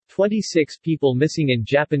26 people missing in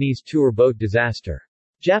Japanese tour boat disaster.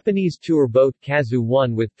 Japanese tour boat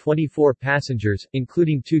Kazu-1 with 24 passengers,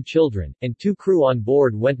 including 2 children, and 2 crew on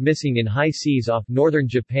board went missing in high seas off northern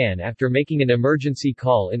Japan after making an emergency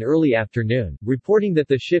call in early afternoon, reporting that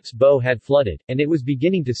the ship's bow had flooded, and it was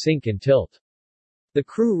beginning to sink and tilt. The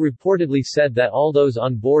crew reportedly said that all those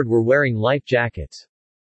on board were wearing life jackets.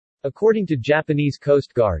 According to Japanese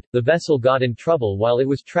Coast Guard, the vessel got in trouble while it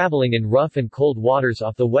was traveling in rough and cold waters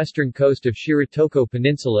off the western coast of Shiratoko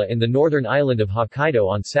Peninsula in the northern island of Hokkaido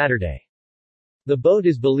on Saturday. The boat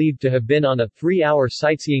is believed to have been on a 3-hour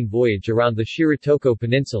sightseeing voyage around the Shiratoko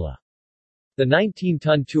Peninsula. The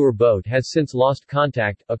 19-ton tour boat has since lost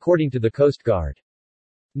contact, according to the Coast Guard.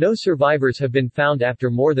 No survivors have been found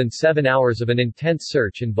after more than 7 hours of an intense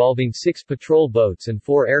search involving 6 patrol boats and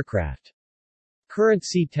 4 aircraft. Current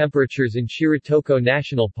sea temperatures in Shiratoko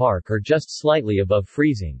National Park are just slightly above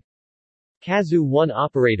freezing. Kazu-1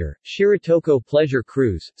 operator, Shiratoko Pleasure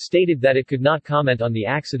Cruise, stated that it could not comment on the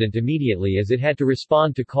accident immediately as it had to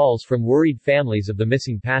respond to calls from worried families of the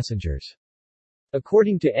missing passengers.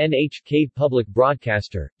 According to NHK Public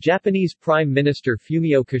Broadcaster, Japanese Prime Minister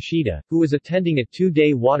Fumio Kishida, who was attending a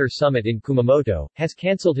 2-day water summit in Kumamoto, has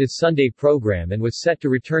cancelled his Sunday program and was set to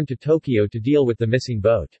return to Tokyo to deal with the missing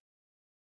boat.